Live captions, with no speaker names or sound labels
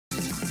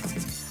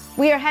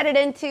We are headed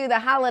into the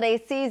holiday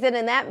season,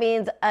 and that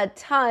means a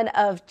ton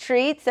of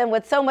treats. And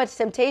with so much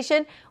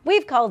temptation,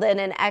 we've called in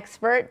an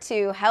expert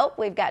to help.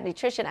 We've got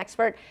nutrition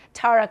expert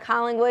Tara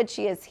Collingwood.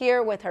 She is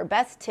here with her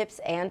best tips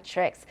and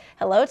tricks.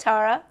 Hello,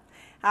 Tara.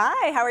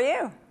 Hi, how are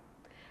you?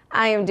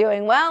 I am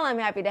doing well. I'm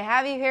happy to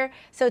have you here.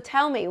 So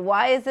tell me,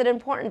 why is it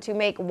important to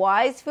make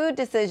wise food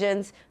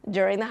decisions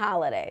during the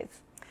holidays?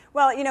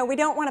 Well, we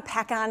don't want to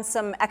pack on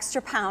some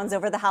extra pounds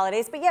over the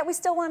holidays, but yet we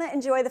still want to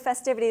enjoy the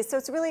festivities. So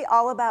it's really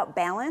all about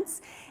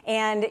balance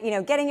and,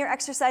 getting your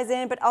exercise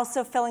in, but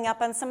also filling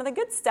up on some of the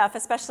good stuff,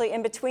 especially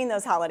in between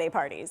those holiday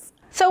parties.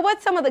 So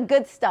what's some of the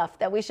good stuff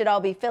that we should all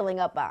be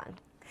filling up on?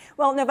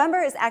 Well,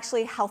 November is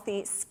actually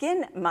Healthy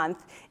Skin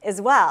Month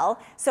as well.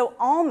 So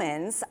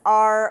almonds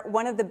are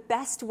one of the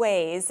best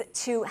ways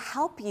to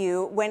help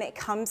you when it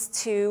comes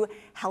to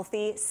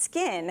healthy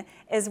skin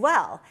as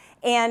well.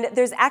 And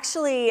there's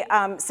actually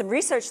some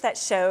research that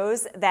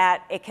shows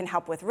that it can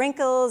help with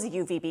wrinkles,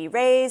 UVB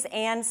rays,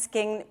 and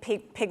skin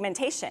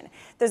pigmentation.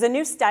 There's a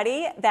new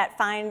study that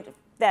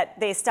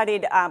they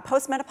studied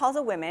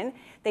postmenopausal women.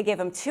 They gave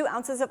them 2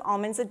 ounces of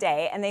almonds a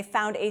day, and they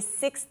found a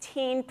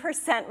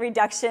 16%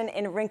 reduction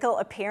in wrinkle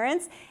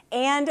appearance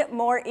and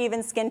more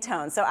even skin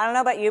tone. So I don't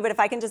know about you, but if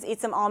I can just eat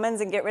some almonds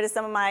and get rid of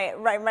some of my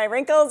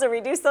wrinkles or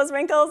reduce those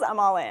wrinkles, I'm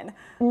all in.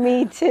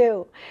 Me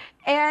too.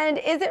 And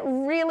is it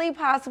really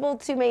possible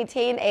to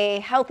maintain a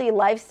healthy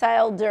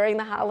lifestyle during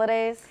the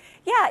holidays?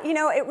 Yeah,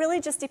 it really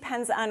just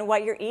depends on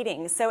what you're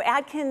eating. So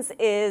Atkins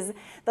is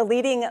the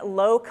leading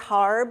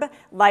low-carb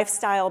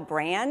lifestyle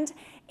brand,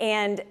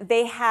 and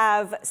they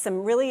have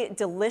some really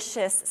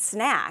delicious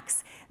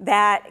snacks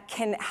that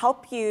can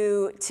help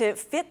you to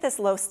fit this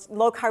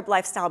low-carb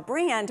lifestyle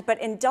brand,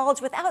 but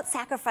indulge without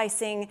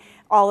sacrificing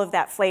all of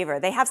that flavor.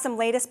 They have some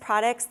latest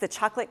products, the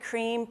chocolate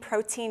cream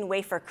protein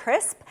wafer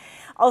crisp,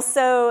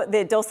 also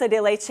the dulce de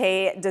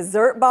leche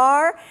dessert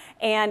bar,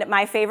 and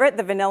my favorite,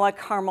 the vanilla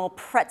caramel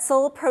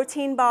pretzel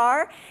protein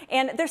bar.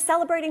 And they're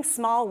celebrating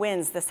small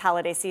wins this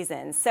holiday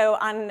season. So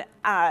on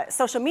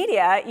social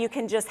media, you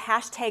can just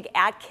hashtag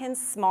Atkins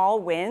small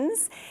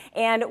wins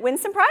and win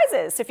some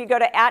prizes. So if you go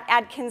to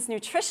 @Atkins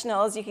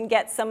Nutritionals, you can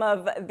get some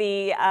of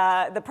the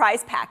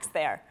prize packs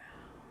there.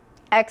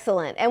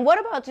 Excellent. And what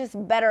about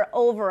just better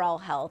overall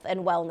health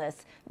and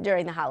wellness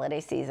during the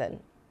holiday season?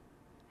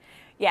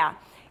 Yeah.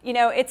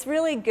 It's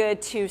really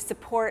good to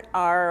support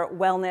our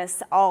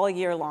wellness all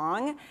year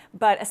long,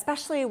 but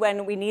especially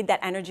when we need that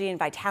energy and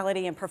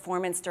vitality and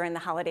performance during the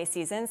holiday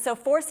season. So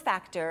Force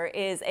Factor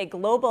is a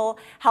global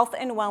health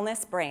and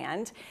wellness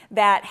brand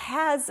that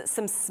has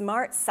some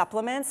smart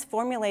supplements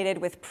formulated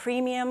with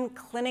premium,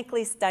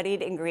 clinically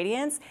studied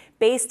ingredients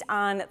based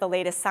on the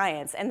latest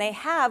science. And they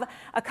have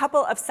a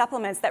couple of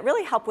supplements that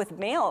really help with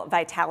male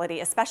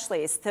vitality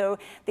especially. So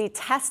the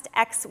Test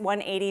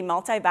X180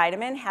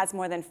 multivitamin has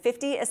more than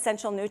 50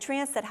 essential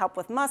nutrients that help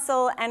with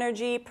muscle,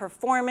 energy,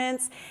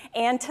 performance,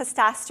 and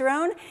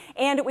testosterone.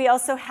 And we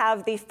also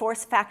have the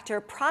Force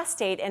Factor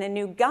Prostate in a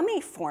new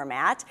gummy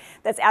format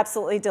that's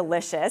absolutely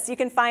delicious. You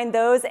can find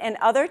those and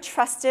other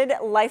trusted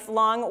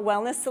lifelong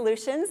wellness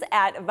solutions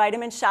at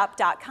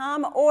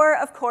vitaminshop.com or,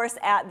 of course,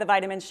 at the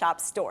Vitamin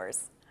Shop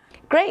stores.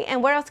 Great.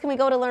 And where else can we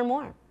go to learn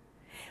more?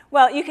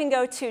 Well, you can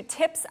go to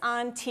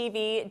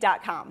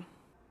tipsontv.com.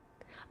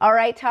 All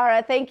right,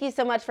 Tara, thank you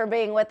so much for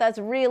being with us.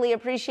 Really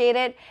appreciate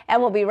it.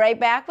 And we'll be right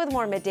back with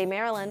more Midday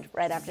Maryland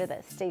right after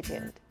this. Stay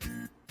tuned.